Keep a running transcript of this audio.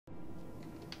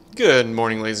Good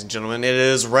morning, ladies and gentlemen. It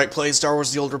is Right Play Star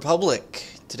Wars The Old Republic.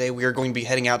 Today we are going to be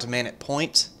heading out to Mantell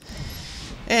Point.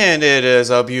 And it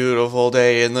is a beautiful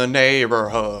day in the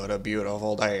neighborhood. A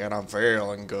beautiful day, and I'm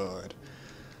feeling good.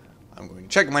 I'm going to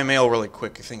check my mail really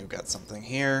quick. I think I've got something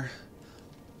here.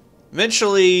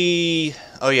 Eventually...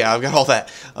 Oh yeah, I've got all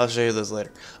that. I'll show you those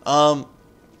later.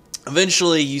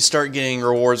 Eventually, you start getting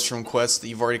rewards from quests that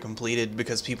you've already completed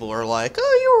because people are like,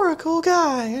 oh, you were a cool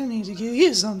guy. I need to give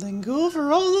you something cool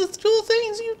for all the cool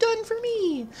things you've done for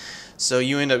me. So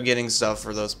you end up getting stuff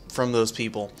for from those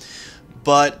people.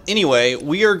 But anyway,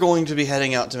 we are going to be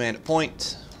heading out to Mantell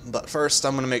Point. But first,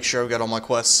 I'm going to make sure I've got all my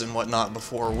quests and whatnot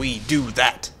before we do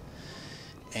that.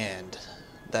 And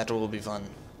that will be fun.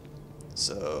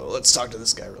 So let's talk to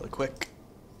this guy really quick.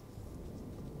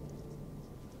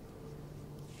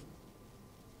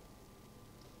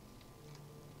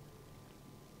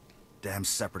 Damn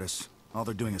separatists. All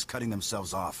they're doing is cutting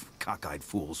themselves off. Cockeyed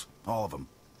fools. All of them.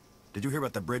 Did you hear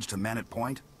about the bridge to Mantell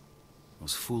Point?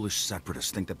 Those foolish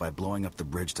separatists think that by blowing up the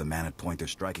bridge to Mantell Point, they're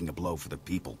striking a blow for the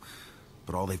people.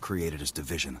 But all they've created is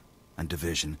division. And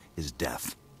division is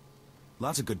death.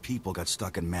 Lots of good people got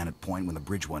stuck in Mantell Point when the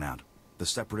bridge went out. The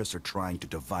separatists are trying to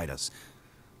divide us.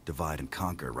 Divide and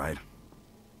conquer, right?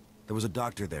 There was a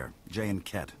doctor there, J.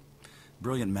 Kett.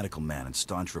 Brilliant medical man and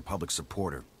staunch Republic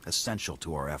supporter. Essential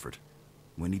to our effort.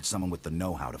 We need someone with the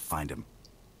know-how to find him.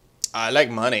 I like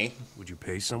money. Would you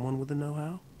pay someone with the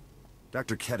know-how?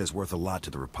 Dr. Kett is worth a lot to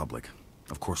the Republic.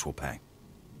 Of course we'll pay.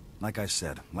 Like I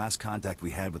said, last contact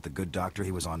we had with the good doctor,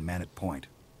 he was on Mantell Point.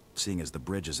 Seeing as the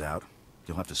bridge is out,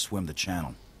 you'll have to swim the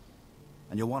channel.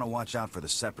 And you'll want to watch out for the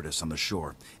separatists on the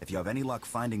shore. If you have any luck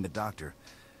finding the doctor,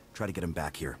 try to get him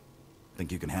back here.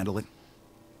 Think you can handle it?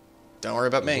 Don't worry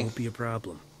about me. It won't be a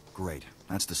problem. Great.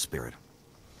 That's the spirit.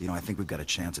 You know, I think we've got a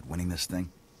chance at winning this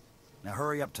thing. Now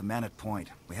hurry up to Mantell Point.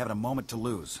 We haven't a moment to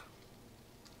lose.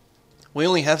 We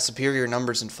only have superior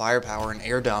numbers in firepower and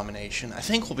air domination. I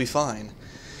think we'll be fine.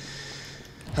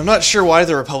 I'm not sure why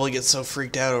the Republic gets so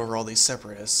freaked out over all these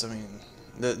separatists. I mean,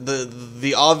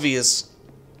 the obvious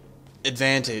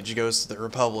advantage goes to the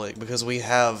Republic because we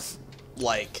have,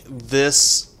 like,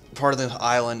 this part of the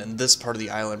island and this part of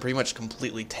the island pretty much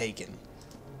completely taken.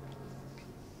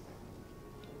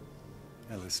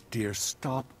 Ellis, dear,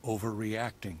 stop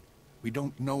overreacting. We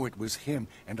don't know it was him,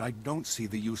 and I don't see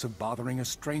the use of bothering a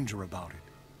stranger about it.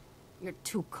 You're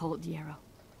too cold, Yarrow.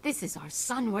 This is our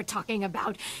son we're talking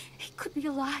about. He could be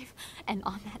alive and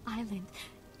on that island,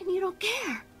 and you don't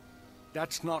care.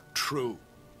 That's not true.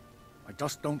 I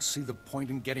just don't see the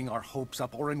point in getting our hopes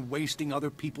up or in wasting other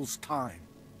people's time.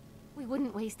 We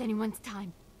wouldn't waste anyone's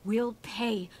time. We'll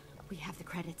pay. We have the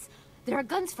credits. There are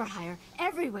guns for hire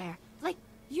everywhere. Like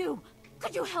you.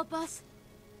 Could you help us?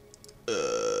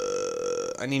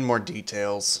 I need more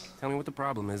details. Tell me what the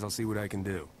problem is, I'll see what I can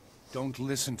do. Don't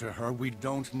listen to her. We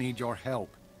don't need your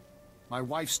help. My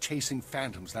wife's chasing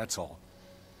phantoms, that's all.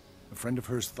 A friend of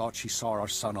hers thought she saw our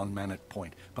son on Mantell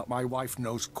Point, but my wife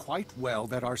knows quite well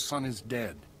that our son is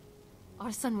dead.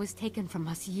 Our son was taken from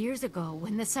us years ago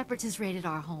when the Separatists raided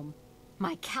our home.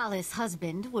 My callous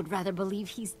husband would rather believe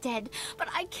he's dead, but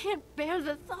I can't bear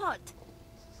the thought.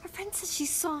 Our friend says she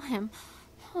saw him.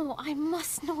 Oh, I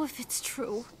must know if it's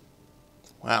true.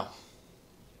 Wow.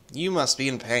 You must be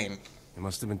in pain. It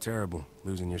must have been terrible,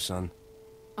 losing your son.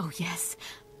 Oh, yes,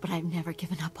 but I've never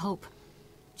given up hope.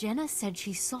 Jenna said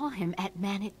she saw him at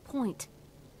Mantell Point.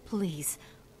 Please,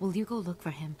 will you go look for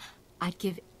him? I'd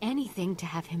give anything to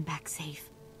have him back safe.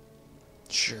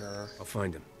 Sure. I'll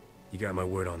find him. You got my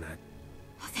word on that.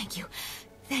 Oh, thank you.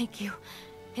 Thank you.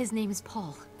 His name is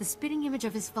Paul, the spitting image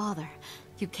of his father.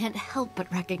 You can't help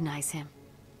but recognize him.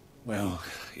 Well,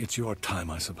 it's your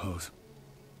time, I suppose.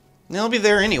 I'll be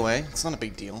there anyway. It's not a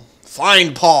big deal.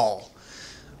 Find Paul!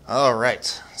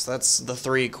 Alright, so that's the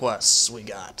 3 quests we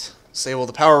got. Disable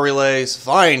the power relays,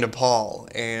 find Paul,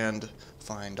 and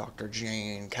find Dr.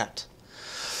 J. Kett.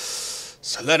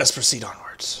 So let us proceed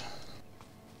onwards.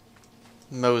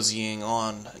 Moseying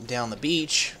on down the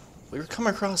beach, we were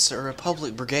coming across a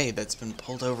Republic brigade that's been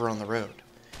pulled over on the road.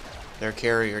 Their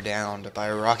carrier downed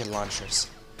by rocket launchers.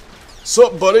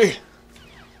 Sup, buddy?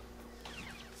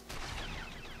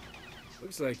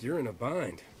 Looks like you're in a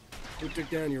bind. Who took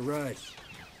down your ride?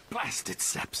 Blasted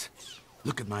Seps.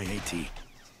 Look at my AT.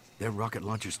 Their rocket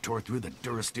launchers tore through the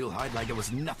Durasteel hide like it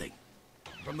was nothing.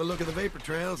 From the look of the vapor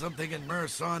trails, I'm thinking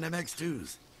Murson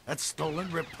MX-2s. That's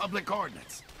stolen Republic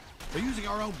ordnance. They're using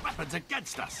our own weapons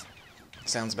against us.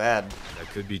 Sounds bad. That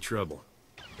could be trouble.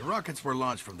 The rockets were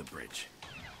launched from the bridge.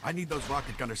 I need those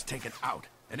rocket gunners taken out,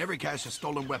 and every cache of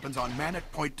stolen weapons on Mantell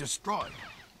Point destroyed.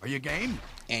 Are you game?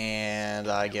 And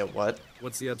I get what?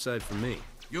 What's the upside for me?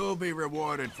 You'll be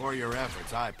rewarded for your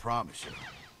efforts, I promise you.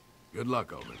 Good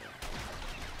luck over there.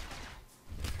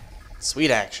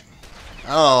 Sweet action.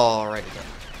 Alrighty then.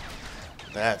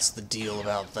 That's the deal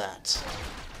about that.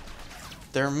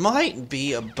 There might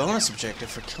be a bonus objective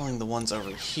for killing the ones over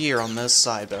here on this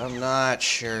side, but I'm not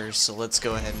sure, so let's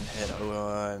go ahead and head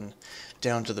on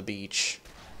down to the beach.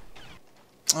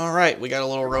 Alright, we got a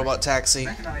little robot taxi.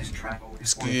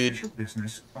 It's good.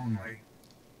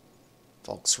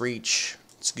 Folks Reach,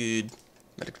 it's good.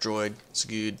 Medic Droid, it's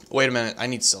good. Wait a minute, I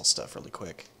need to sell stuff really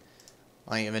quick.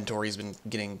 My inventory's been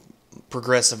getting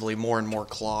progressively more and more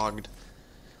clogged.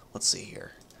 Let's see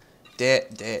here.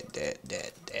 That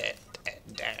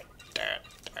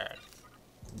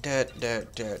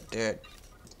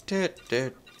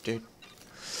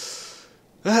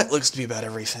looks to be about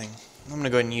everything. I'm gonna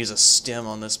go ahead and use a stem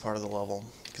on this part of the level,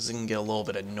 because it can get a little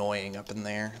bit annoying up in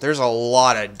there. There's a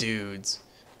lot of dudes.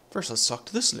 First, let's talk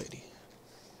to this lady.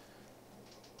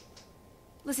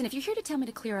 Listen, if you're here to tell me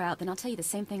to clear out, then I'll tell you the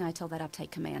same thing I told that uptight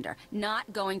commander.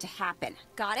 Not going to happen.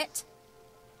 Got it?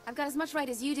 I've got as much right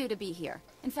as you do to be here.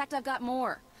 In fact, I've got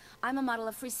more. I'm a model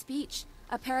of free speech.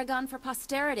 A paragon for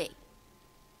posterity.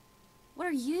 What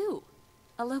are you?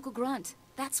 A local grunt.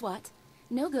 That's what.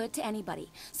 No good to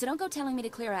anybody. So don't go telling me to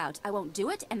clear out. I won't do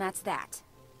it, and that's that.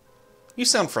 You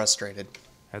sound frustrated.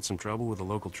 Had some trouble with the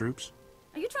local troops?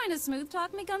 Are you trying to smooth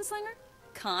talk me, gunslinger?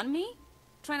 Con me?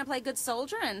 Trying to play good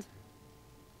soldier and...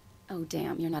 Oh,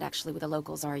 damn, you're not actually with the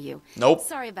locals, are you? Nope.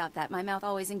 Sorry about that. My mouth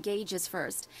always engages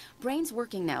first. Brain's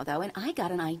working now, though, and I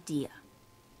got an idea.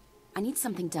 I need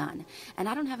something done, and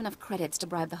I don't have enough credits to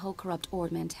bribe the whole corrupt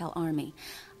Ord Mantell army.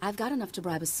 I've got enough to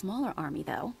bribe a smaller army,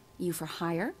 though. You for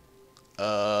hire?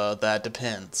 That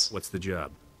depends. What's the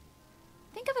job?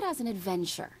 Think of it as an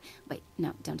adventure. Wait,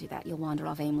 no, don't do that. You'll wander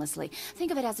off aimlessly. Think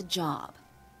of it as a job.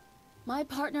 My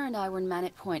partner and I were in Mantell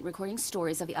Point recording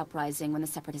stories of the uprising when the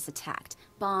Separatists attacked.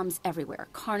 Bombs everywhere.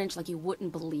 Carnage like you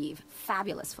wouldn't believe.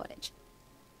 Fabulous footage.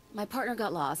 My partner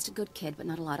got lost. Good kid, but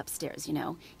not a lot upstairs, you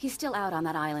know. He's still out on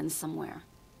that island somewhere.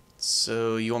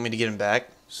 So, you want me to get him back?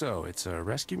 So, it's a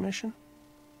rescue mission?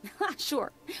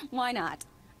 Sure. Why not?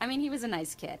 I mean, he was a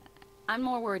nice kid. I'm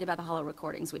more worried about the hollow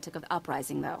recordings we took of the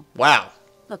uprising, though. Wow.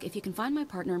 Look, if you can find my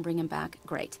partner and bring him back,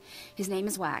 great. His name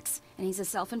is Wax, and he's a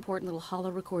self-important little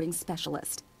hollow recording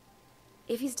specialist.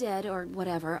 If he's dead or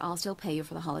whatever, I'll still pay you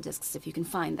for the holodiscs if you can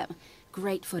find them.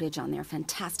 Great footage on there,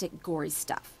 fantastic, gory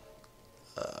stuff.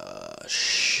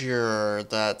 Sure,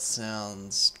 that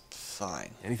sounds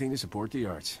fine. Anything to support the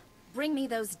arts. Bring me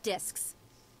those discs.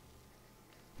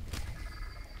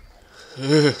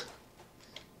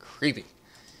 Creepy.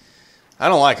 I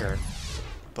don't like her,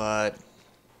 but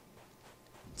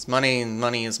it's money, and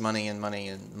money is money, and money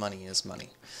and money is money.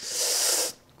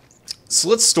 So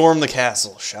let's storm the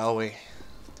castle, shall we?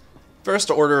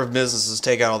 First order of business is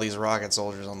take out all these rocket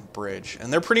soldiers on the bridge,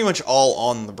 and they're pretty much all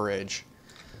on the bridge.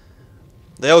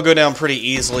 They'll go down pretty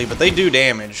easily, but they do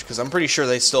damage, because I'm pretty sure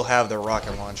they still have their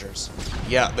rocket launchers.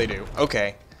 Yeah, they do.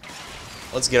 Okay.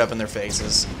 Let's get up in their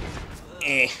faces.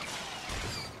 Eh.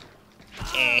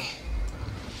 Eh.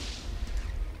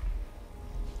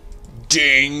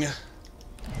 Ding!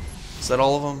 Is that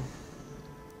all of them?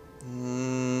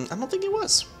 I don't think it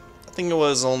was. I think it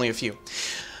was only a few.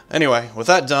 Anyway, with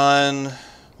that done...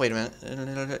 Wait a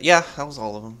minute. Yeah, that was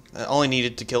all of them. I only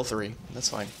needed to kill 3. That's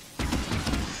fine.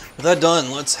 With that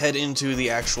done, let's head into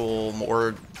the actual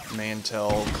more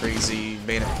Mantell crazy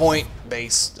Mantell Point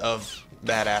base of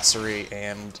badassery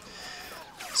and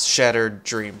shattered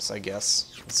dreams, I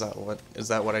guess. Is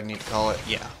that what I need to call it?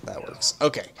 Yeah, that works.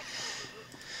 Okay.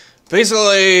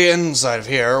 Basically, inside of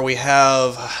here, we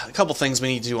have a couple things we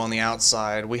need to do on the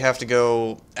outside. We have to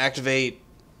go activate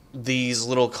these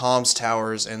little comms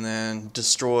towers and then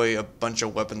destroy a bunch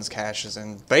of weapons caches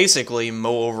and basically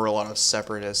mow over a lot of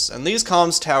separatists. And these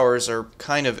comms towers are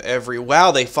kind of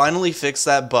Wow, they finally fixed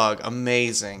that bug.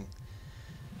 Amazing.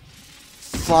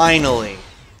 Finally.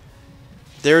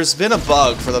 There's been a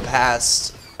bug for the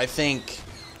past, I think,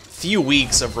 few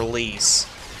weeks of release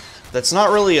that's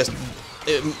not really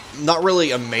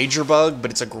a major bug,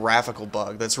 but it's a graphical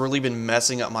bug that's really been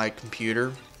messing up my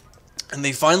computer. And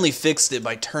they finally fixed it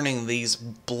by turning these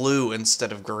blue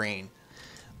instead of green.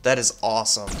 That is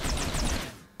awesome.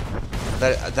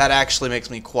 That actually makes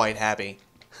me quite happy.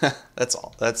 That's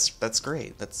all. That's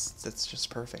great. That's just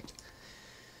perfect.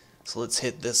 So let's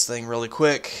hit this thing really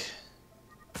quick.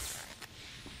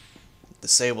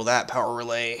 Disable that power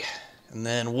relay. And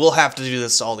then we'll have to do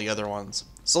this to all the other ones.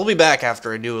 So I'll be back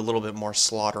after I do a little bit more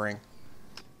slaughtering.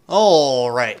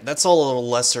 Alright, that's all the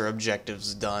lesser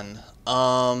objectives done.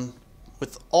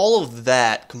 With all of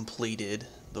that completed,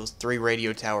 those 3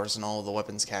 radio towers and all of the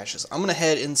weapons caches. I'm gonna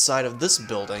head inside of this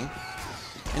building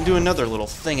and do another little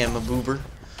thingamaboober.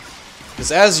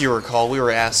 Because as you recall, we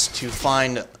were asked to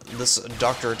find this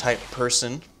doctor-type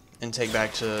person and take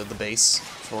back to the base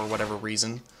for whatever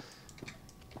reason.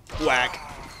 Whack.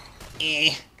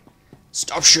 Eh.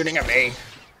 Stop shooting at me.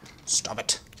 Stop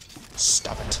it.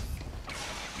 Stop it.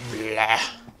 Blah.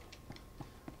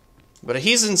 But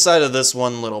he's inside of this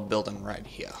one little building right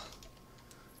here.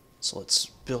 So let's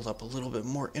build up a little bit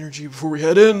more energy before we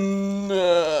head in.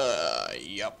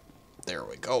 Yep. There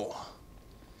we go.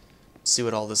 See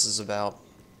what all this is about.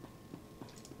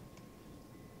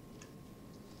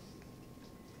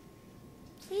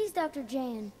 Please, Dr.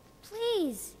 Jan.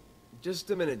 Please. Just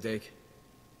a minute, Dake.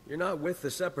 You're not with the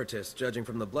Separatists, judging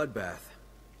from the bloodbath.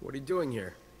 What are you doing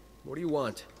here? What do you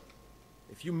want?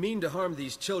 If you mean to harm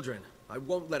these children, I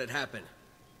won't let it happen.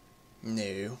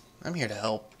 No, I'm here to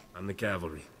help. I'm the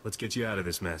cavalry. Let's get you out of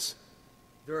this mess.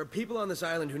 There are people on this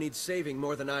island who need saving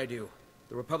more than I do.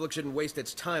 The Republic shouldn't waste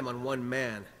its time on one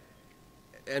man.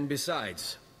 And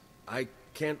besides, I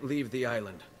can't leave the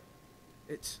island.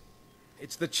 It's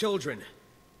the children.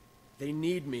 They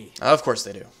need me. Of course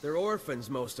they do. They're orphans,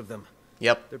 most of them.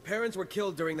 Yep. Their parents were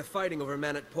killed during the fighting over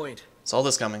Mantell Point. Saw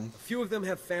this coming. A few of them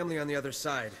have family on the other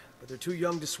side, but they're too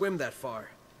young to swim that far.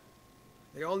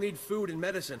 They all need food and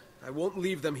medicine. I won't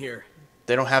leave them here.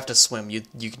 They don't have to swim. You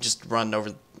can just run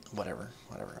over... Whatever.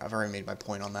 I've already made my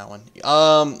point on that one.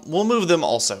 We'll move them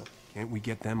also. Can't we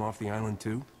get them off the island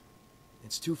too?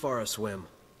 It's too far a swim.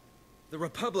 The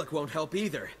Republic won't help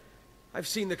either. I've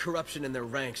seen the corruption in their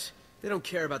ranks. They don't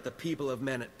care about the people of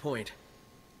Mantell Point.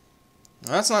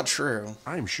 That's not true.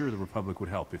 I'm sure the Republic would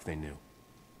help if they knew.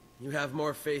 You have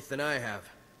more faith than I have.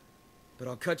 But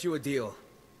I'll cut you a deal.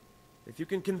 If you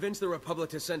can convince the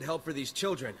Republic to send help for these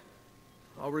children,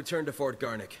 I'll return to Fort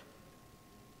Garnick.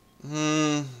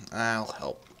 I'll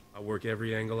help. I'll work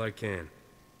every angle I can.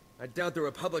 I doubt the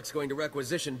Republic's going to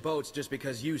requisition boats just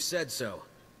because you said so.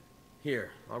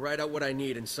 Here, I'll write out what I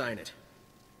need and sign it.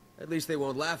 At least they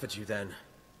won't laugh at you then.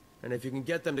 And if you can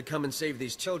get them to come and save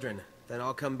these children, then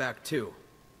I'll come back too.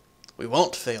 We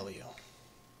won't fail you.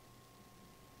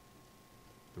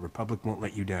 The Republic won't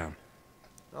let you down.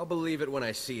 I'll believe it when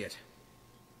I see it.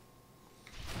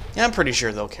 Yeah, I'm pretty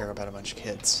sure they'll care about a bunch of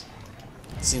kids.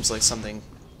 It seems like something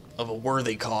of a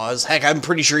worthy cause. Heck, I'm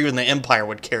pretty sure even the Empire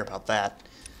would care about that.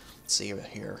 Let's see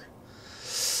here.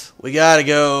 We gotta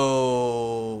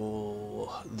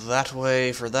go that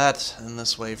way for that, and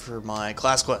this way for my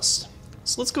class quest.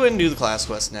 So let's go ahead and do the class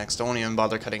quest next. Don't even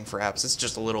bother cutting for apps. It's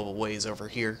just a little ways over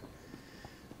here.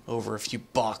 Over a few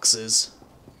boxes.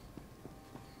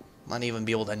 Might even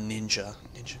be able to ninja.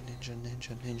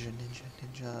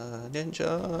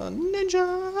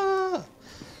 Ninja.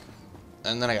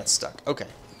 And then I got stuck. Okay.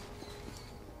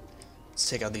 Let's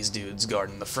take out these dudes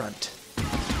guarding the front.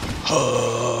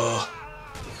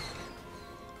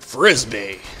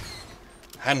 Frisbee.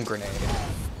 Hand grenade.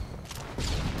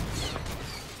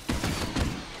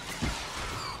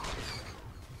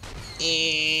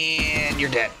 And you're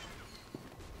dead.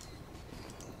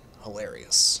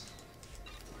 Hilarious.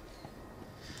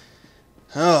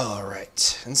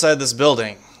 Alright. Inside this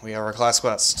building, we have our class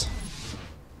quest.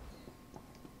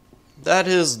 That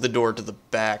is the door to the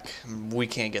back. We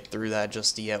can't get through that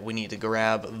just yet. We need to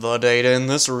grab the data in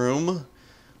this room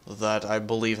that I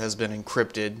believe has been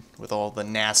encrypted with all the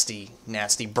nasty,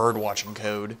 nasty bird-watching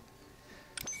code.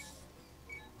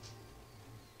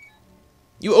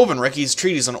 You open Recky's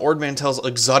treatise on Ord Mantell's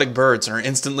exotic birds and are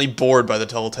instantly bored by the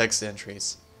teletext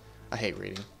entries. I hate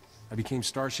reading. I became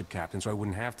starship captain so I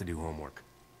wouldn't have to do homework.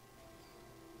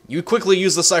 You quickly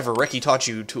use the cipher Recky taught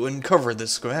you to uncover the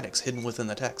schematics hidden within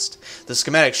the text. The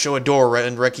schematics show a door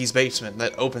in Recky's basement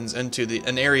that opens into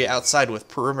an area outside with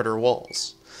perimeter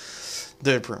walls.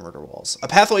 A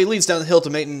pathway leads down the hill to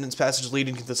maintenance passage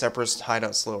leading to the Separatist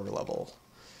hideout's lower level.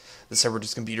 The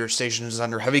Separatist computer station is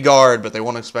under heavy guard, but they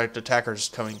won't expect attackers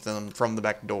coming to them from the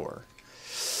back door.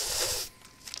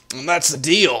 And that's the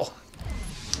deal.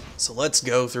 So let's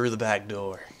go through the back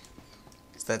door.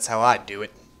 'Cause that's how I do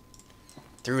it.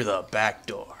 Through the back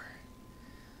door.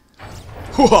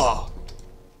 Hoo-ha!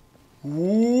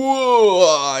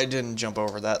 Whoa! I didn't jump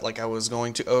over that like I was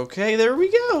going to. Okay, there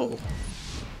we go.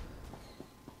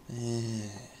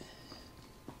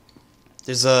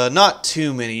 There's not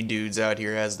too many dudes out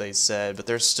here, as they said, but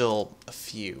there's still a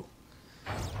few.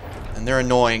 And they're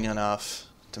annoying enough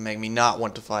to make me not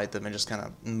want to fight them and just kind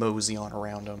of mosey on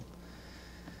around them.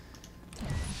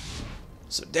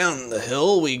 So down the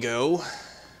hill we go.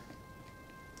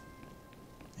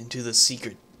 Into the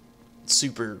secret,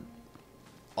 super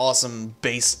awesome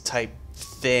base type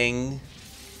thing.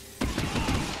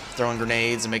 throwing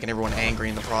grenades and making everyone angry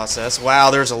in the process. Wow,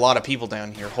 there's a lot of people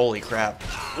down here. Holy crap.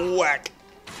 Whack.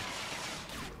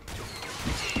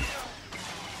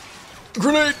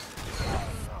 Grenade!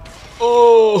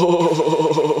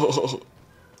 Oh!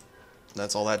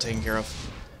 That's all that taken care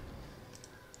of.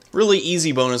 Really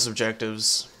easy bonus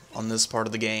objectives on this part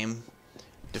of the game.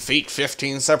 Defeat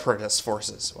 15 separatist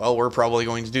forces. Well, we're probably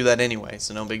going to do that anyway,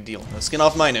 so no big deal. No skin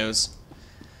off my nose.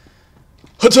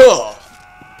 Hata!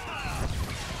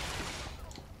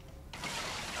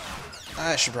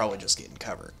 I should probably just get in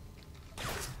cover.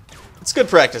 It's good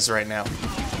practice right now.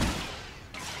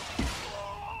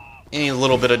 Any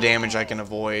little bit of damage I can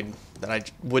avoid that I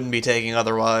wouldn't be taking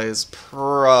otherwise,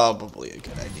 probably a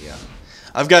good idea.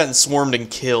 I've gotten swarmed and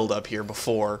killed up here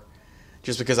before,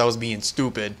 just because I was being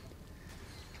stupid.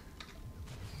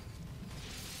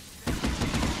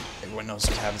 Everyone knows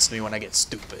what happens to me when I get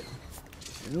stupid.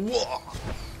 Whoa.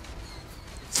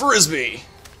 Frisbee!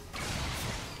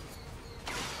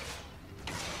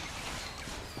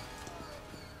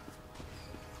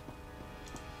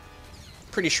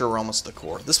 Pretty sure we're almost at the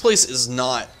core. This place is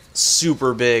not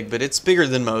super big, but it's bigger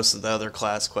than most of the other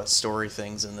Class Quest story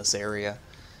things in this area.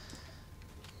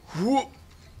 Whoa.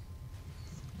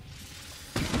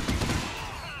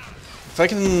 If I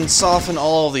can soften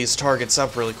all of these targets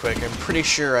up really quick, I'm pretty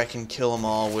sure I can kill them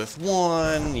all with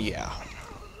one. Yeah.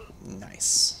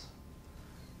 Nice.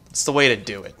 That's the way to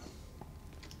do it.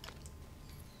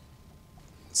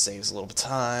 Saves a little bit of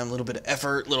time, a little bit of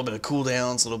effort, a little bit of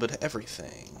cooldowns, a little bit of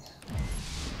everything.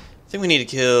 I think we need to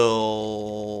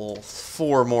kill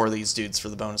 4 more of these dudes for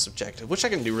the bonus objective, which I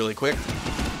can do really quick.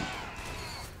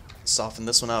 Soften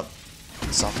this one up.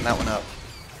 Soften that one up.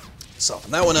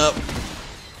 Soften that one up.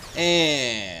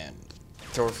 And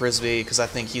throw a frisbee, because I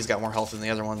think he's got more health than the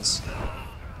other ones.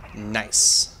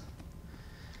 Nice.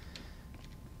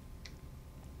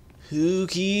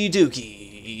 Hookie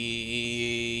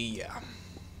dookie. Yeah.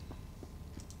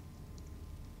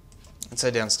 Let's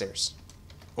head downstairs.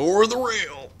 Over the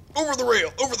rail! Over the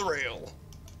rail! Over the rail!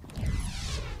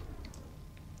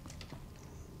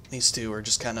 These two are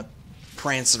just kind of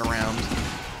prancing around.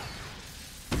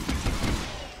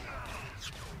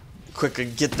 Quickly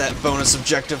get that bonus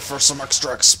objective for some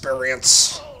extra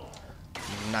experience.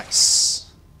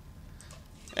 Nice.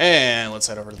 And let's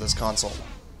head over to this console.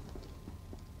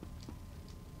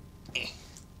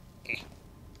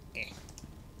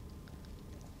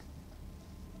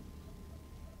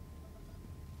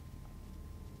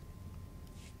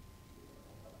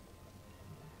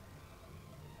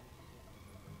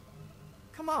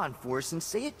 Come on, Forsen,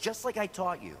 say it just like I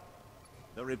taught you.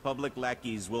 The Republic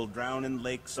lackeys will drown in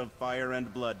lakes of fire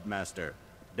and blood, Master.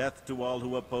 Death to all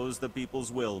who oppose the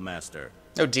people's will, Master.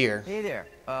 Oh dear. Hey there,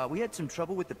 we had some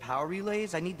trouble with the power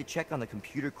relays. I need to check on the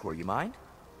computer core, you mind?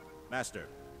 Master,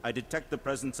 I detect the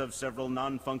presence of several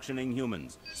non-functioning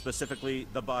humans, specifically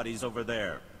the bodies over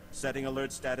there. Setting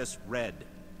alert status red.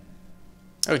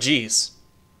 Oh jeez.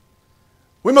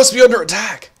 We must be under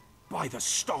attack! By the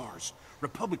stars!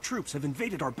 Republic troops have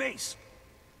invaded our base!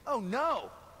 Oh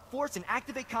no! Forsen,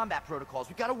 activate combat protocols.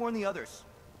 We gotta warn the others.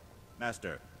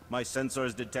 Master, my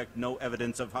sensors detect no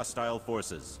evidence of hostile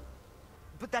forces.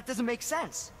 But that doesn't make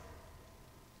sense.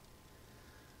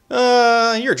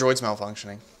 Your droid's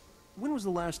malfunctioning. When was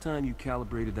the last time you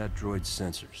calibrated that droid's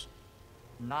sensors?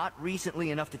 Not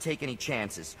recently enough to take any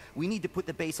chances. We need to put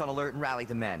the base on alert and rally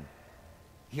the men.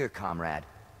 Here, comrade.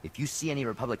 If you see any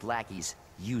Republic lackeys,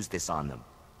 use this on them.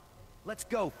 Let's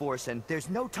go, Forsen. There's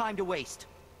no time to waste.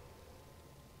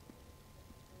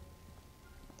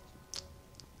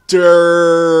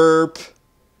 Derp.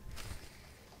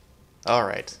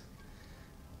 Alright.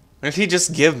 What if he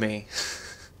just give me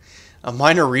a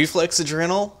minor reflex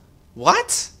adrenal?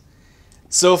 What?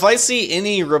 So if I see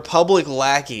any Republic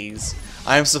lackeys,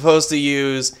 I'm supposed to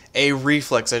use a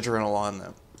reflex adrenal on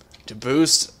them to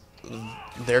boost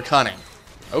their cunning.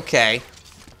 Okay.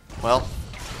 Well,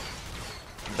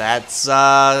 that's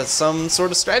some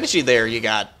sort of strategy there you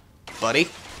got, buddy.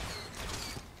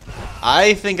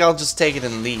 I think I'll just take it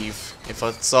and leave, if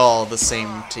it's all the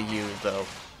same to you, though.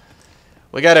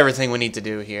 We got everything we need to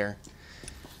do here.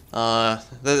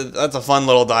 That's a fun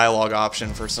little dialogue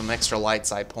option for some extra light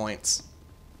side points.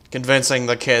 Convincing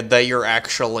the kid that you're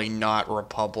actually not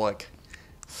Republic.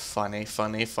 Funny,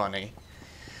 funny, funny.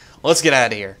 Let's get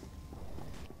out of here.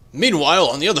 Meanwhile,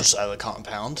 on the other side of the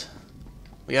compound,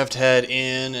 we have to head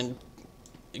in and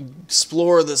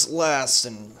explore this last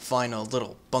and final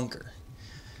little bunker.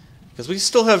 Because we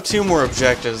still have 2 more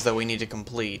objectives that we need to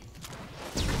complete.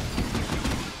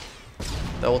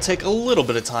 That will take a little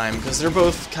bit of time, because they're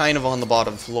both kind of on the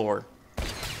bottom floor.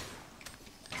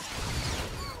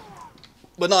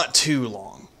 but not too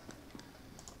long.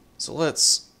 So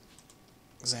let's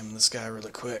examine this guy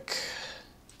really quick.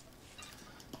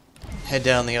 Head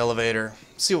down the elevator,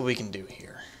 see what we can do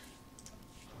here.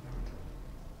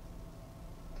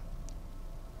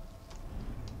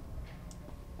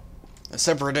 A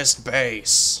separatist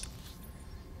base.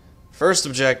 First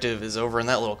objective is over in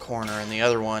that little corner, and the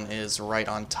other one is right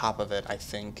on top of it, I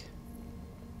think.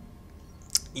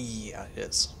 Yeah, it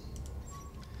is.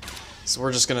 So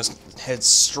we're just gonna head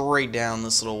straight down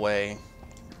this little way.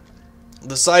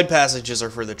 The side passages are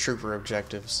for the trooper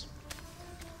objectives.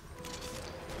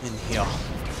 In here.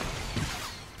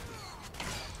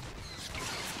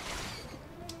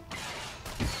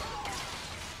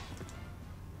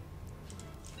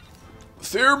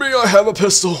 Fear me, I have a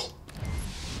pistol.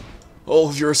 All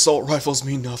of your assault rifles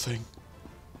mean nothing.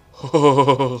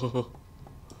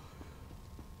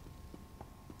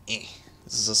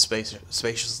 This is a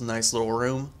spacious, nice little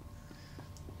room.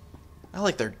 I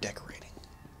like their decorating.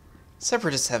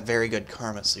 Separatists have very good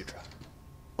Karma Sutra.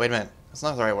 Wait a minute, that's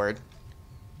not the right word.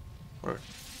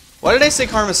 Why did I say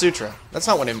Karma Sutra? That's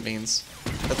not what it means.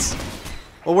 That's...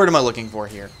 What word am I looking for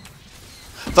here?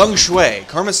 Feng Shui.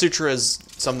 Karma Sutra is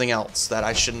something else that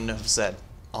I shouldn't have said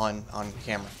on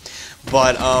camera.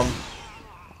 But,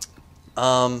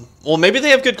 well, maybe they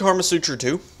have good Karma Sutra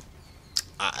too.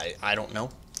 I don't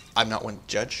know. I'm not one to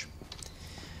judge.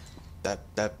 That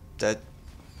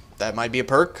might be a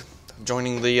perk of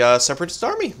joining the Separatist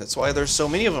army. That's why there's so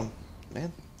many of them,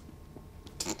 man.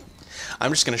 I'm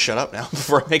just gonna shut up now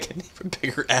before I make an even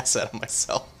bigger ass out of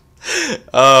myself.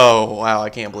 Oh wow,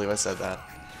 I can't believe I said that.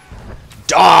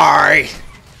 Die!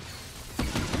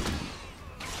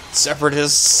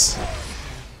 Separatists.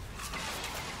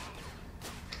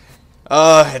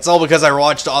 It's all because I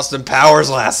watched Austin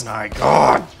Powers last night.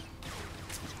 God.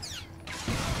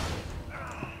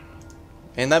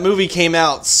 And that movie came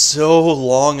out so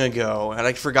long ago, and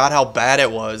I forgot how bad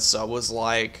it was. So I was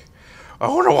like, I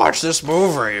want to watch this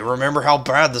movie. Remember how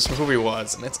bad this movie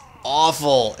was. And it's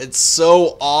awful. It's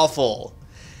so awful.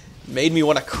 It made me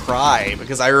want to cry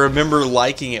because I remember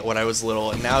liking it when I was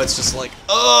little. And now it's just like,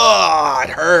 oh, it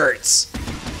hurts.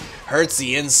 Hurts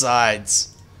the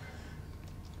insides.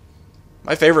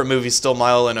 My favorite movie's still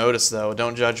Milo and Otis, though.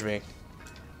 Don't judge me.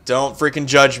 Don't freaking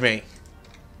judge me.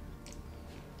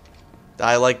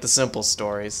 I like the simple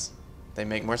stories. They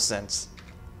make more sense.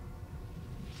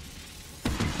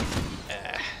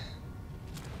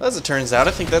 As it turns out,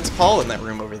 I think that's Paul in that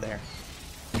room over there.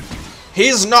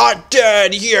 He's not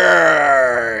dead!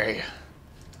 Yay!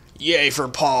 Yay for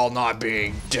Paul not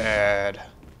being dead.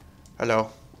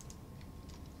 Hello.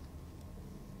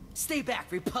 Stay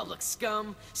back, Republic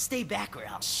scum. Stay back or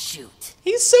I'll shoot.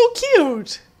 He's so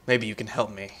cute. Maybe you can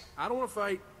help me. I don't want to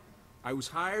fight. I was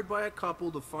hired by a couple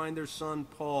to find their son,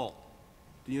 Paul.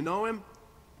 Do you know him?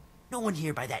 No one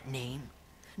here by that name.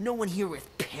 No one here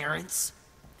with parents.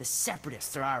 The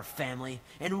Separatists are our family,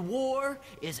 and war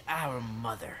is our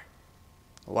mother.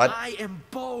 What? I am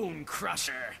Bone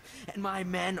Crusher, and my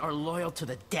men are loyal to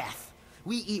the death.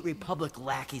 We eat Republic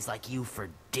lackeys like you for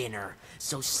dinner,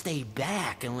 so stay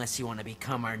back unless you want to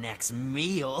become our next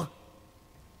meal.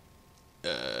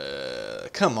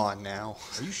 Come on now.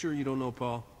 Are you sure you don't know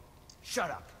Paul? Shut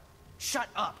up. Shut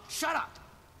up. Shut up.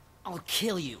 I'll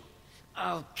kill you.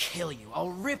 I'll kill you. I'll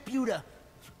rip you to...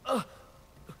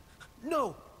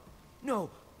 No. No.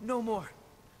 No more.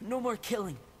 No more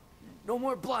killing. No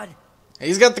more blood.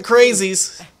 He's got the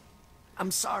crazies. I'm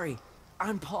sorry.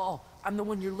 I'm Paul. I'm the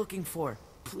one you're looking for.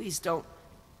 Please don't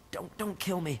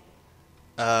kill me.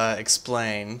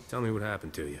 Explain. Tell me what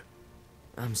happened to you.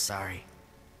 I'm sorry.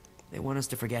 They want us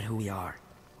to forget who we are.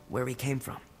 Where we came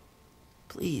from.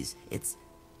 Please, it's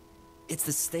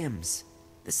the stims.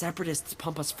 The Separatists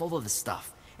pump us full of this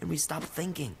stuff, and we stop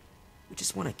thinking. We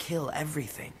just want to kill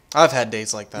everything. I've had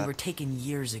days like that. We were taken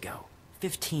years ago.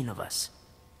 15 of us.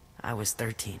 I was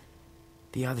 13.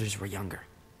 The others were younger.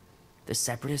 The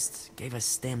Separatists gave us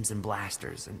stims and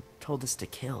blasters and told us to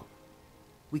kill.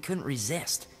 We couldn't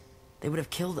resist. They would have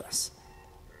killed us.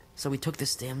 So we took the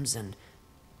stims and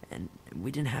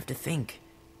we didn't have to think.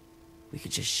 We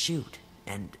could just shoot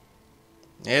and...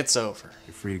 It's over.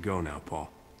 You're free to go now,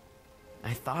 Paul.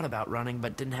 I thought about running,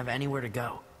 but didn't have anywhere to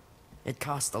go. It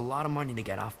cost a lot of money to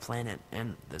get off planet,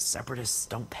 and the Separatists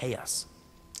don't pay us.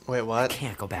 Wait, what? I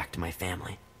can't go back to my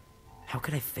family. How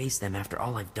could I face them after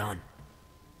all I've done?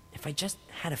 If I just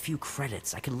had a few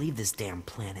credits, I could leave this damn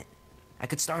planet. I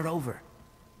could start over.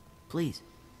 Please,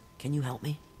 can you help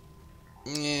me?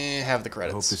 Have the I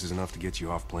credits. hope this is enough to get you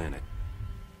off planet.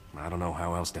 I don't know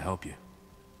how else to help you.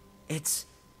 It's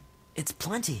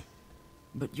plenty.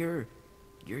 But you're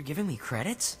giving me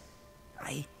credits?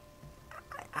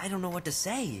 I don't know what to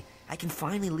say. I can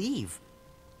finally leave.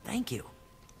 Thank you.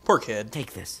 Poor kid.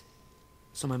 Take this,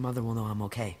 so my mother will know I'm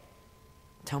okay.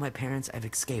 Tell my parents I've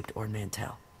escaped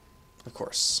Mantell. Of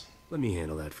course. Let me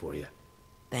handle that for you.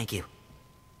 Thank you.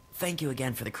 Thank you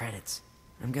again for the credits.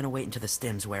 I'm gonna wait until the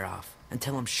stims wear off,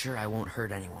 until I'm sure I won't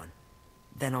hurt anyone.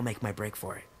 Then I'll make my break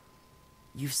for it.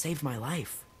 You've saved my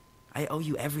life. I owe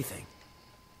you everything.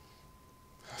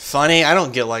 Funny, I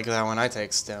don't get like that when I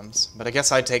take stims, but I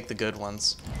guess I take the good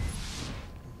ones.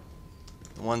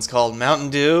 The one's called Mountain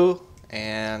Dew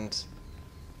and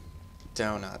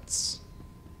donuts.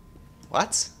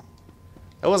 What?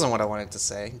 That wasn't what I wanted to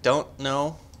say. Don't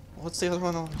know. What's the other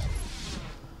one?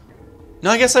 No,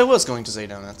 I guess I was going to say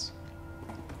donuts.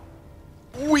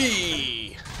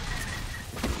 Whee!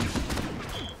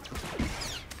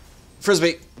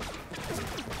 Frisbee.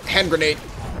 Hand grenade.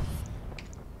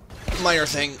 Minor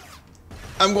thing.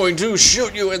 I'm going to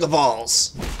shoot you in the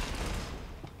balls.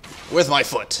 With my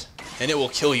foot. And it will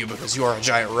kill you because you are a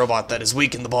giant robot that is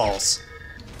weak in the balls.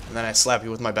 And then I slap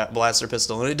you with my blaster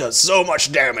pistol and it does so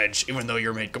much damage, even though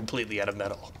you're made completely out of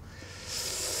metal.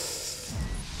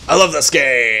 I love this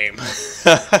game!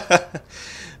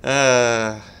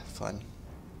 Fun.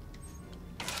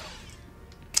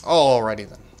 Alrighty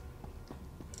then.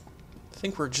 I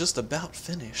think we're just about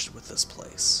finished with this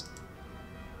place.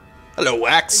 Hello,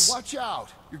 Wax. Hey, watch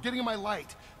out! You're getting in my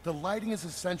light. The lighting is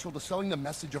essential to selling the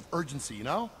message of urgency, you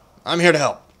know? I'm here to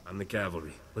help. I'm the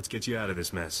cavalry. Let's get you out of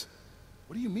this mess.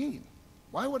 What do you mean?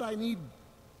 Why would I need...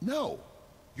 No.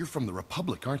 You're from the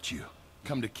Republic, aren't you?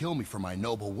 Come to kill me for my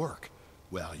noble work.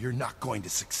 Well, you're not going to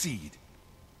succeed.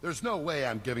 There's no way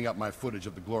I'm giving up my footage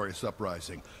of the glorious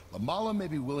uprising. Lamala may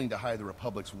be willing to hide the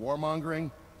Republic's warmongering,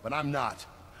 but I'm not.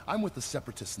 I'm with the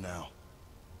Separatists now.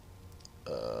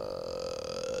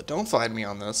 Don't find me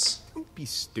on this. Don't be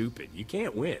stupid. You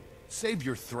can't win. Save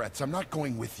your threats. I'm not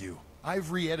going with you.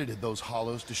 I've re-edited those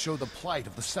hollows to show the plight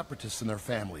of the Separatists and their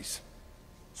families.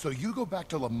 So you go back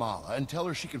to Lamala and tell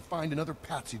her she can find another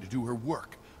patsy to do her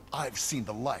work. I've seen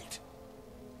the light.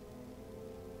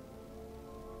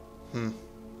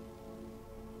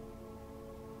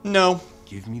 No.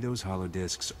 Give me those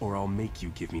holodiscs, or I'll make you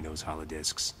give me those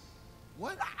holodiscs.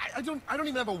 What? I don't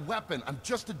even have a weapon. I'm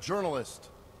just a journalist.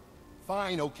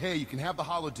 Fine, okay, you can have the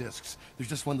holodiscs. There's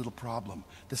just one little problem.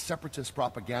 The Separatist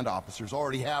propaganda officers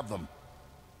already have them.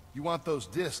 You want those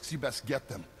discs, you best get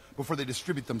them before they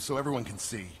distribute them so everyone can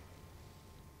see.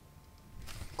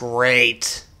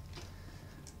 Great.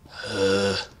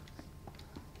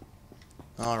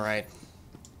 Alright.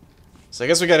 So I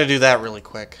guess we gotta do that really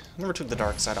quick. I never took the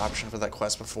dark side option for that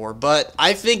quest before, but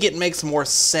I think it makes more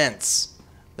sense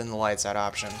than the light side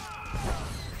option.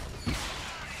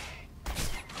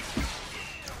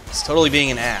 It's totally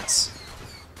being an ass.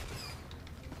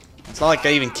 It's not like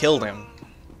I even killed him.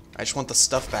 I just want the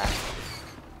stuff back.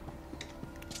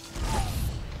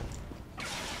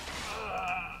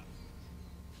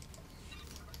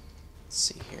 Let's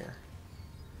see here.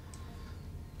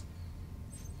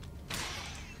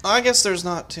 I guess there's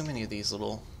not too many of these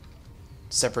little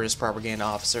Separatist propaganda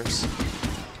officers.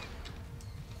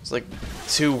 There's like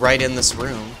 2 right in this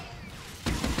room.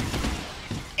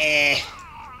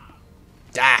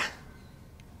 Die.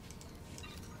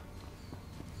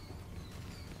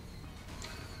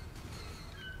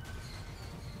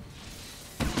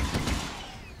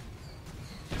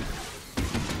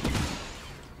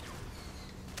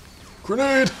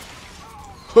 Grenade!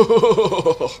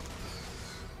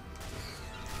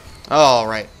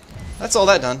 Alright. That's all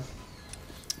that done.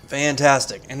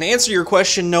 Fantastic. And to answer your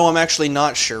question, no, I'm actually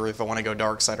not sure if I want to go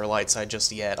dark side or light side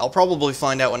just yet. I'll probably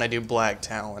find out when I do Black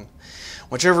Talon.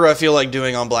 Whichever I feel like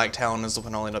doing on Black Talon is the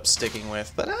one I'll end up sticking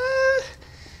with, but I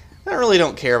really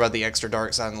don't care about the extra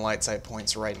dark side and light side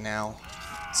points right now.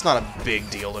 It's not a big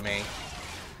deal to me.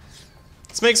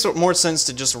 This makes more sense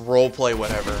to just roleplay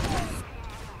whatever.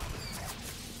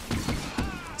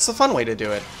 It's a fun way to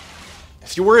do it.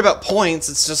 If you worry about points,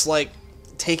 it's just like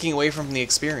taking away from the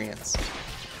experience.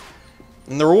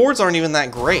 And the rewards aren't even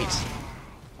that great.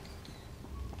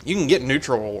 You can get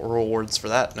neutral rewards for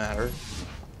that matter.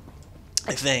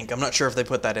 I think. I'm not sure if they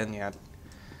put that in yet.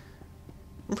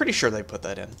 I'm pretty sure they put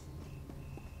that in.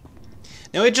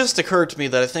 Now, it just occurred to me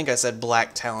that I think I said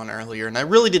Black Talon earlier, and I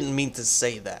really didn't mean to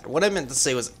say that. What I meant to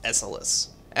say was Essalus.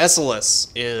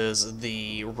 Essalus is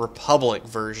the Republic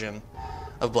version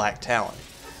of Black Talon.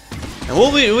 And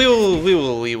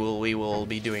we will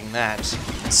be doing that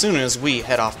as soon as we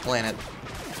head off planet.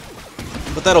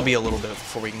 But that'll be a little bit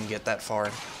before we can get that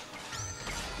far.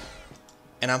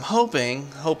 And I'm hoping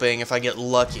if I get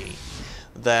lucky,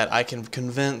 that I can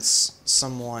convince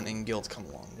someone in guild to come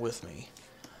along with me.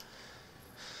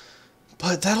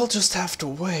 But that'll just have to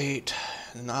wait,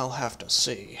 and I'll have to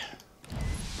see.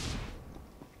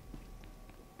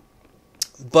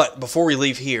 But before we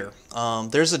leave here,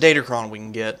 there's a datacron we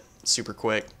can get super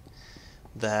quick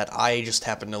that I just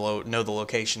happen to know the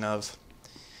location of.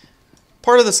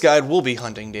 Part of this guide will be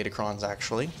hunting datacrons,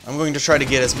 actually. I'm going to try to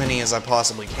get as many as I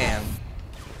possibly can.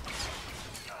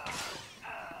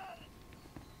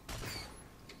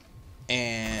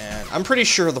 And I'm pretty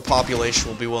sure the population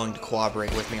will be willing to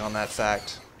cooperate with me on that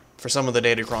fact. For some of the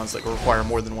datacrons that require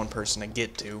more than one person to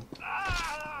get to.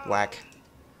 Whack.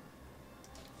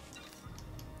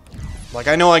 Like,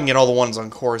 I know I can get all the ones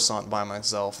on Coruscant by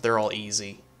myself. They're all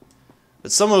easy.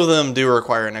 But some of them do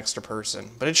require an extra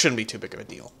person. But it shouldn't be too big of a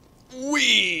deal.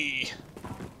 Whee!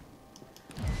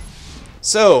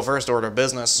 So, first order of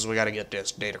business is we gotta get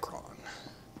this datacron.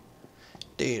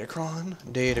 Datacron.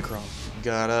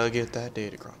 Gotta get that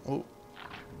datacron. Oh.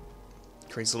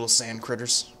 Crazy little sand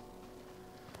critters.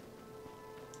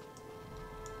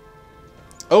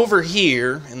 Over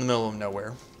here, in the middle of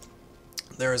nowhere,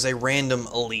 there is a random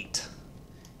elite.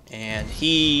 And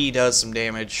he does some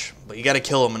damage, but you gotta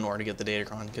kill him in order to get the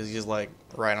datacron, because he's like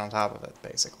right on top of it,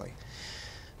 basically.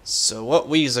 So what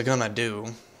we's gonna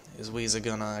do is we's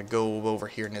gonna go over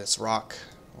here near this rock.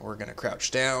 We're gonna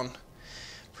crouch down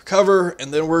for cover,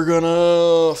 and then we're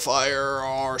gonna fire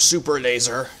our super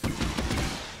laser.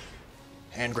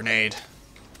 Hand grenade.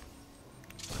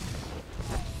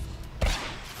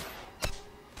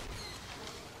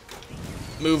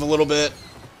 Move a little bit.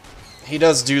 He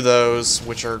does do those,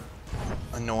 which are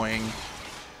annoying,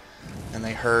 and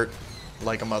they hurt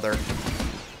like a mother.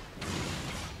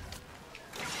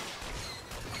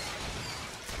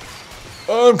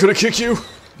 I'm gonna kick you.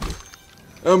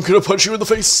 I'm gonna punch you in the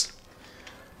face.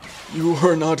 You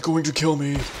are not going to kill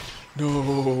me.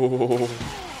 No.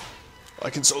 I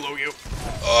can solo you.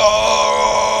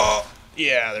 Oh!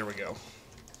 Yeah, there we go.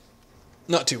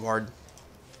 Not too hard.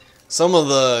 Some of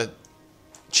the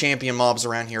champion mobs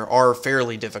around here are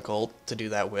fairly difficult to do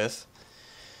that with.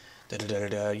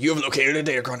 You have located a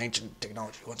datacron, ancient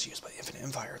technology once used by the Infinite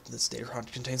Empire. This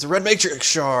datacron contains a red matrix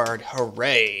shard.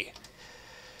 Hooray.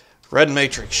 Red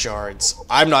matrix shards.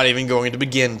 I'm not even going to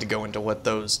begin to go into what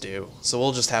those do, so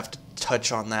we'll just have to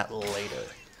touch on that later.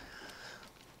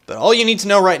 But all you need to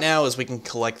know right now is we can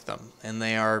collect them, and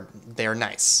they are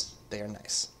nice. They are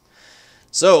nice.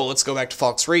 So let's go back to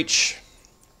Fox Reach.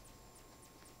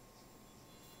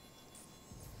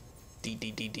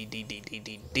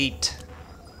 Deet.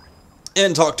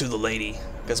 And talk to the lady,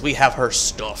 because we have her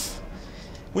stuff.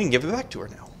 We can give it back to her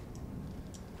now.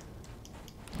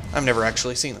 I've never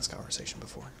actually seen this conversation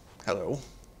before. Hello.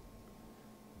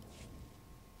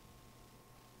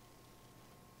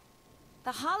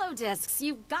 The holodiscs,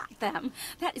 you got them.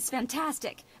 That is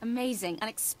fantastic. Amazing.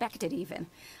 Unexpected, even.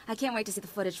 I can't wait to see the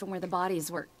footage from where the bodies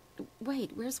were...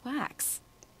 Wait, where's Wax?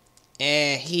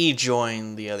 He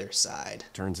joined the other side.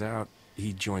 Turns out,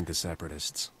 he joined the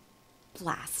Separatists.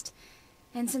 Blast.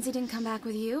 And since he didn't come back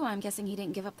with you, I'm guessing he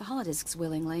didn't give up the holodiscs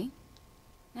willingly.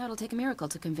 Now it'll take a miracle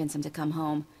to convince him to come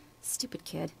home. Stupid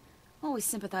kid. Always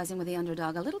sympathizing with the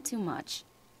underdog a little too much.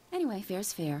 Anyway,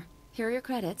 fair's fair. Here are your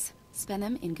credits. Spend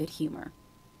them in good humor.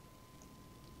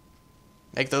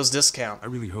 Make those discount. I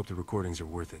really hope the recordings are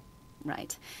worth it.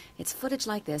 Right. It's footage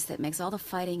like this that makes all the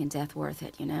fighting and death worth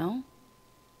it, you know?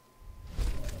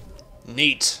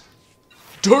 Neat.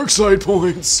 Dark side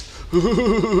points!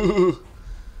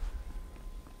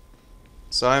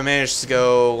 So I managed to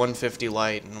go 150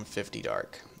 light and 50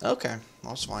 dark. Okay,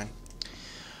 that's fine.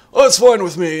 That's fine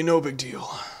with me, no big deal.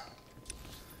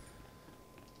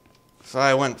 If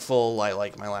I went full light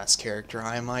like my last character,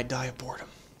 I might die of boredom.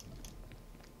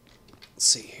 Let's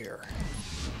see here.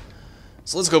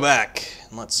 So let's go back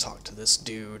and let's talk to this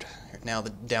dude. Now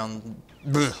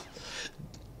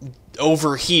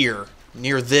over here,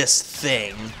 near this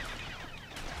thing.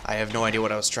 I have no idea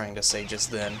what I was trying to say just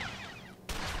then.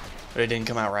 But it didn't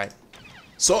come out right.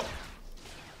 So...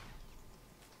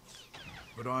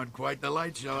 Put on quite the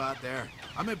light show out there.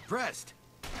 I'm impressed.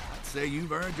 I'd say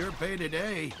you've earned your pay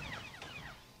today.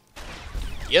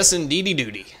 Yes, indeedy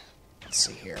doody. Let's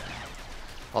see here.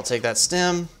 I'll take that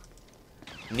stem.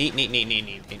 Neat.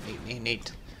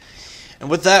 And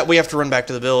with that, we have to run back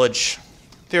to the village.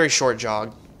 Very short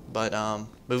jog, but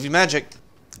movie magic.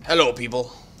 Hello,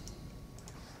 people.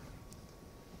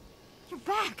 You're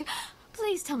back.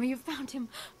 Please tell me you found him.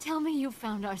 Tell me you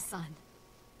found our son.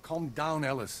 Calm down,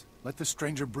 Ellis. Let the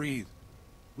stranger breathe.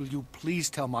 Will you please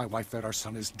tell my wife that our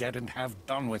son is dead and have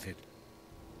done with it?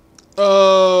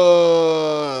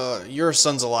 Your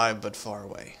son's alive, but far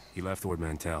away. He left Lord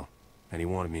Mantell, and he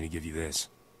wanted me to give you this.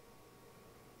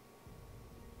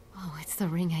 Oh, it's the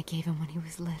ring I gave him when he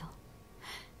was little.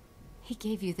 He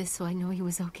gave you this so I know he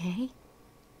was okay?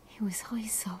 He was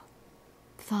always so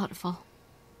thoughtful.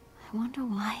 I wonder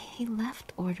why he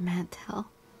left Ord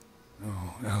Mantell.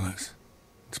 Oh, Alice.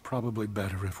 It's probably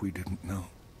better if we didn't know.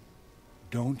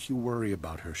 Don't you worry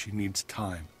about her. She needs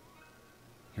time.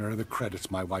 Here are the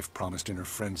credits my wife promised in her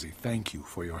frenzy. Thank you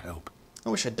for your help. I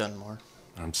wish I'd done more.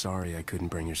 I'm sorry I couldn't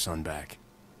bring your son back.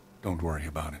 Don't worry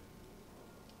about it.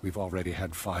 We've already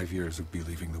had 5 years of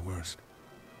believing the worst.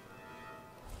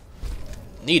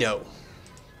 Neato.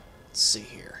 Let's see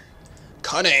here.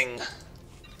 Cunning.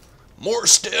 More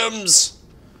stems.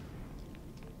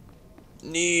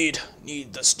 Need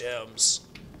the stems.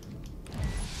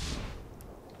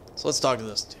 So let's talk to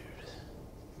this dude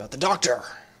about the doctor.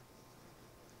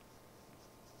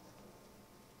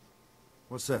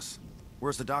 What's this?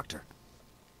 Where's the doctor?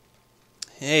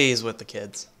 Hey, he's with the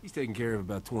kids. He's taking care of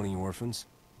about 20 orphans.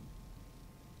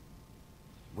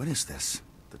 What is this?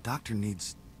 The doctor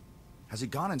needs... Has he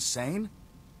gone insane?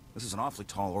 This is an awfully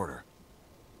tall order.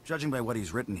 Judging by what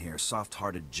he's written here,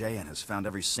 soft-hearted Jayan has found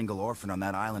every single orphan on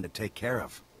that island to take care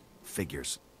of.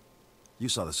 Figures. You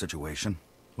saw the situation.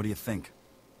 What do you think?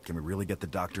 Can we really get the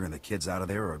doctor and the kids out of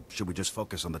there, or should we just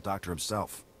focus on the doctor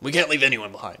himself? We can't leave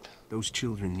anyone behind. Those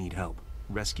children need help.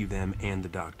 Rescue them and the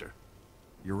doctor.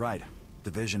 You're right.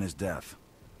 Division is death.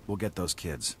 We'll get those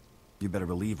kids. You better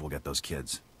believe we'll get those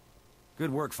kids.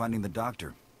 Good work finding the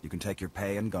doctor. You can take your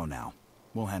pay and go now.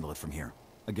 We'll handle it from here.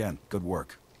 Again, good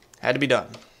work. Had to be done.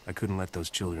 I couldn't let those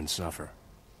children suffer.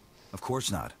 Of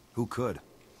course not. Who could?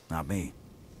 Not me.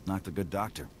 Not the good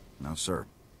doctor. No, sir.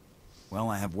 Well,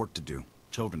 I have work to do.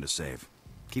 Children to save.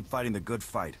 Keep fighting the good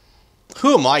fight.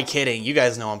 Who am I kidding? You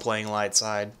guys know I'm playing light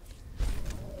side.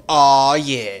 Aw,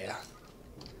 yeah.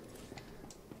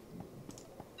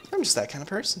 I'm just that kind of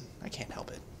person. I can't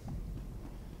help it.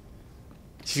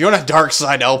 If you want a dark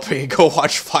side LP, go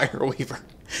watch Fireweaver.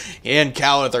 And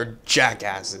Khaled are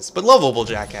jackasses, but lovable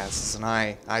jackasses, and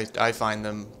I find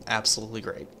them absolutely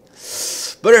great.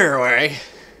 But anyway,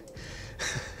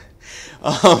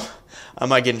 I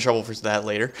might get in trouble for that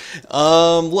later.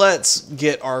 Let's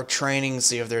get our training,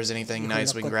 see if there's anything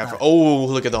nice we can grab. Oh,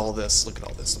 look at all this! Look at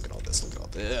all this! Look at all this! Look at all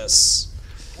this!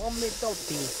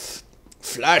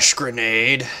 Flash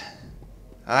grenade.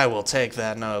 I will take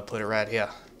that. No, I'll put it right here.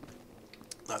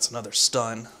 That's another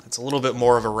stun. It's a little bit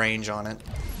more of a range on it.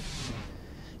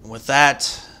 And with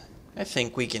that, I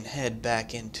think we can head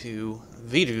back into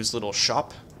Vidu's little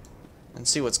shop and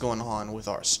see what's going on with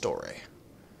our story.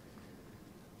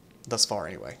 Thus far,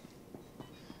 anyway.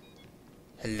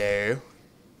 Hello?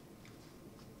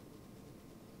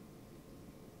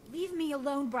 Leave me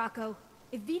alone, Bracco.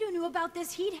 If Vidu knew about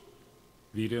this, he'd...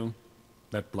 Vidu?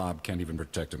 That blob can't even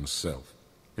protect himself.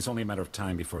 It's only a matter of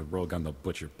time before Rogan the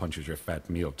Butcher punches your fat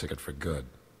meal ticket for good.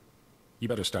 You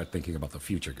better start thinking about the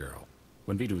future, girl.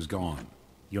 When Vidu's gone,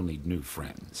 you'll need new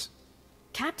friends.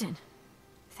 Captain,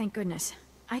 thank goodness.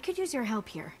 I could use your help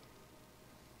here.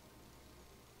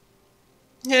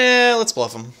 Yeah, let's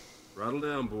bluff him. Rattle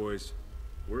down, boys.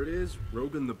 Word is,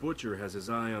 Rogan the Butcher has his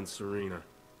eye on Serena.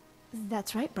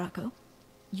 That's right, Bracco.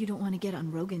 You don't want to get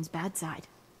on Rogan's bad side.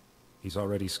 He's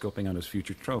already scoping out his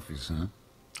future trophies, huh?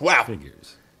 Wow.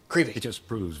 Figures. Creepy. It just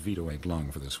proves Vito ain't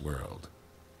long for this world.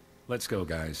 Let's go,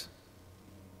 guys.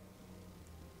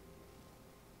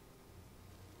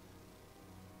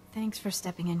 Thanks for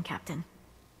stepping in, Captain.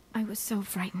 I was so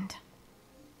frightened.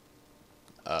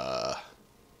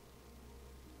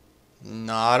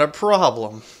 Not a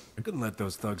problem. I couldn't let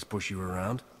those thugs push you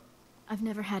around. I've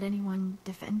never had anyone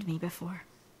defend me before.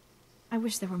 I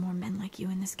wish there were more men like you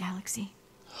in this galaxy.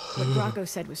 What Bracco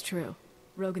said was true.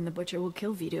 Rogan the Butcher will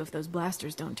kill Vidu if those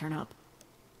blasters don't turn up.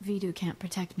 Vidu can't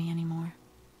protect me anymore.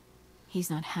 He's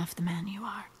not half the man you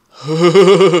are.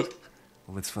 Well,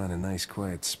 let's find a nice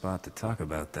quiet spot to talk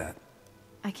about that.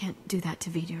 I can't do that to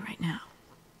Vidu right now.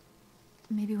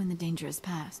 Maybe when the danger is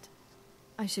past.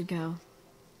 I should go.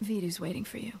 Vidu's waiting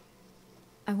for you.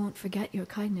 I won't forget your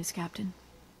kindness, Captain.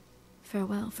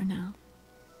 Farewell for now.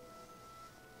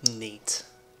 Neat.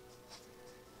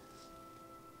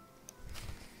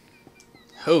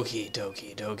 Okie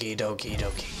dokie dokie dokie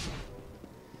dokie.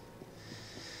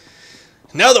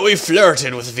 Now that we've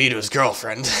flirted with Vito's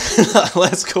girlfriend,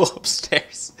 let's go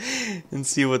upstairs and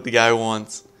see what the guy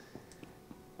wants.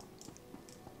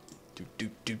 Do.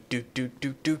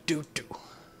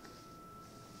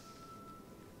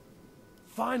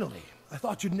 Finally! I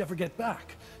thought you'd never get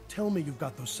back. Tell me you've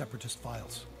got those Separatist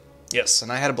files. Yes,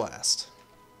 and I had a blast.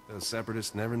 Those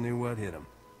Separatists never knew what hit them.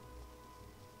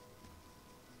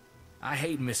 I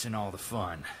hate missing all the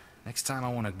fun. Next time I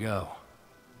want to go.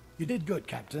 You did good,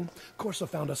 Captain. Corso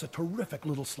found us a terrific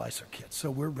little slicer kit,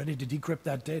 so we're ready to decrypt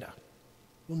that data.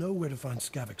 We'll know where to find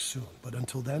Skavik soon, but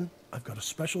until then, I've got a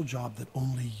special job that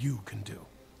only you can do.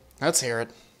 Let's hear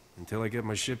it. Until I get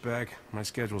my ship back, my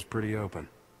schedule's pretty open.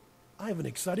 I have an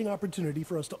exciting opportunity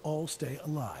for us to all stay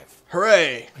alive.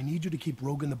 Hooray! I need you to keep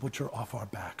Rogan the Butcher off our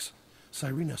backs.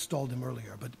 Cyrena stalled him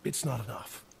earlier, but it's not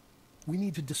enough. We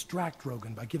need to distract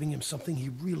Rogan by giving him something he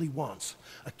really wants.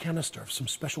 A canister of some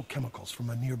special chemicals from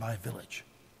a nearby village.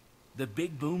 The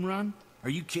big boom run?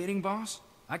 Are you kidding, boss?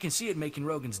 I can see it making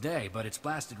Rogan's day, but it's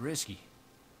blasted risky.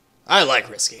 I like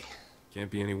risky.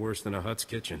 Can't be any worse than a Hut's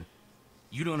kitchen.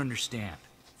 You don't understand.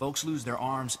 Folks lose their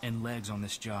arms and legs on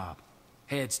this job.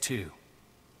 Heads, too.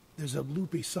 There's a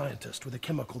loopy scientist with a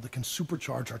chemical that can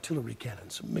supercharge artillery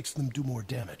cannons, makes them do more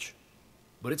damage.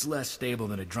 But it's less stable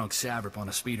than a drunk savrip on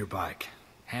a speeder bike.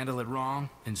 Handle it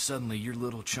wrong, and suddenly you're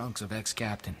little chunks of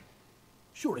ex-captain.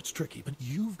 Sure, it's tricky, but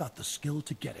you've got the skill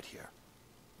to get it here.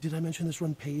 Did I mention this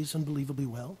run pays unbelievably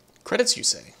well? Credits, you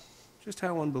say. Just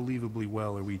how unbelievably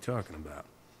well are we talking about?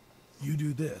 You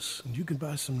do this, and you can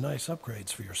buy some nice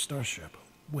upgrades for your starship,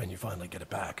 when you finally get it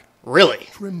back. Really?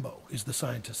 Trimbo is the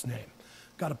scientist's name.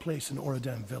 Got a place in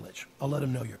Oradam village. I'll let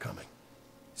him know you're coming.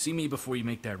 See me before you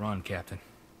make that run, Captain.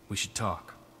 We should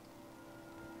talk.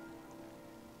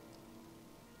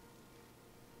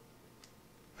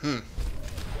 Okie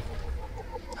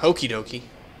dokie.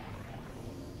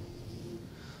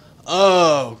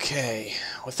 Okay.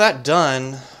 With that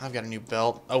done, I've got a new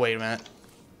belt. Oh, wait a minute.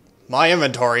 My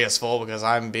inventory is full because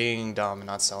I'm being dumb and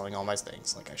not selling all my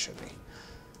things like I should be.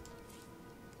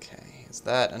 Okay. Is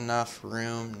that enough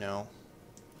room? No.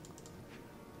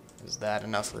 Is that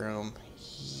enough room?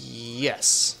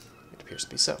 Yes. It appears to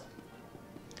be so.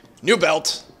 New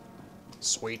belt.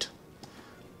 Sweet.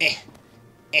 Eh.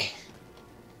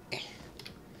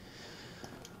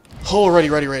 Ready.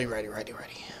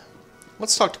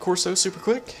 Let's talk to Corso super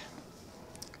quick.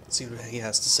 Let's see what he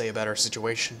has to say about our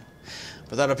situation.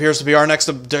 But that appears to be our next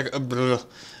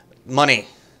money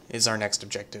is our next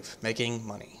objective. Making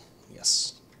money.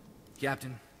 Yes.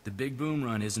 Captain, the big boom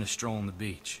run isn't a stroll on the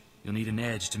beach. You'll need an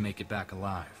edge to make it back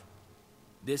alive.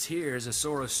 This here is a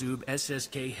Sorosub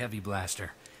SSK Heavy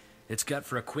Blaster. It's cut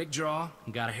for a quick draw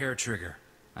and got a hair trigger.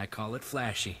 I call it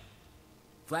Flashy.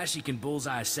 Flashy can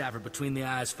bullseye a saver between the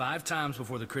eyes 5 times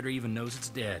before the critter even knows it's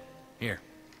dead. Here,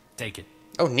 take it.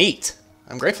 Oh, neat.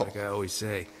 I'm grateful. Like I always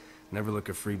say, never look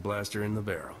a free blaster in the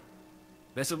barrel.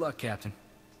 Best of luck, Captain.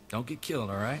 Don't get killed,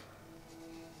 all right?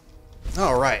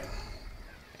 All right.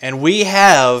 And we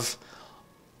have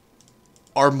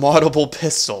our moddable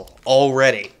pistol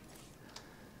already.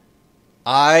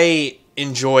 I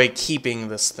enjoy keeping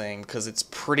this thing because it's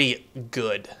pretty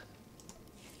good.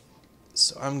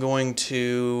 So I'm going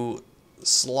to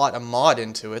slot a mod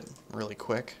into it really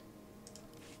quick.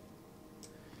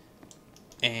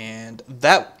 And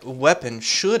that weapon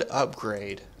should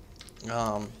upgrade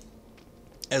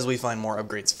as we find more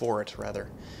upgrades for it, rather.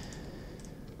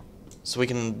 So we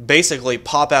can basically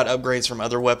pop out upgrades from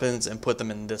other weapons and put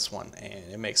them in this one,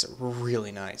 and it makes it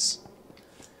really nice.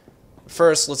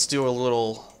 First, let's do a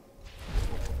little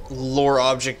lore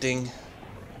objecting.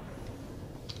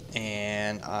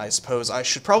 And I suppose I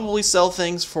should probably sell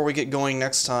things before we get going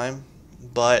next time,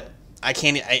 but I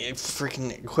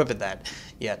freaking equip that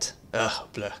yet.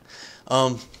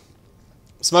 Blah.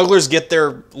 Smugglers get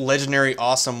their legendary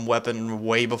awesome weapon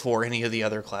way before any of the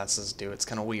other classes do. It's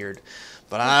kind of weird.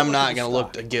 But I'm not going to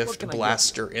look a gift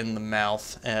blaster in the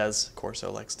mouth, as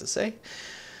Corso likes to say.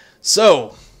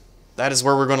 So, that is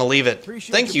where we're going to leave it.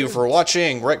 Thank you for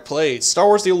watching Rec Plays Star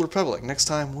Wars The Old Republic. Next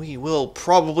time we will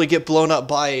probably get blown up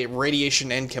by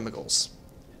radiation and chemicals.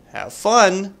 Have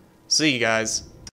fun. See you guys.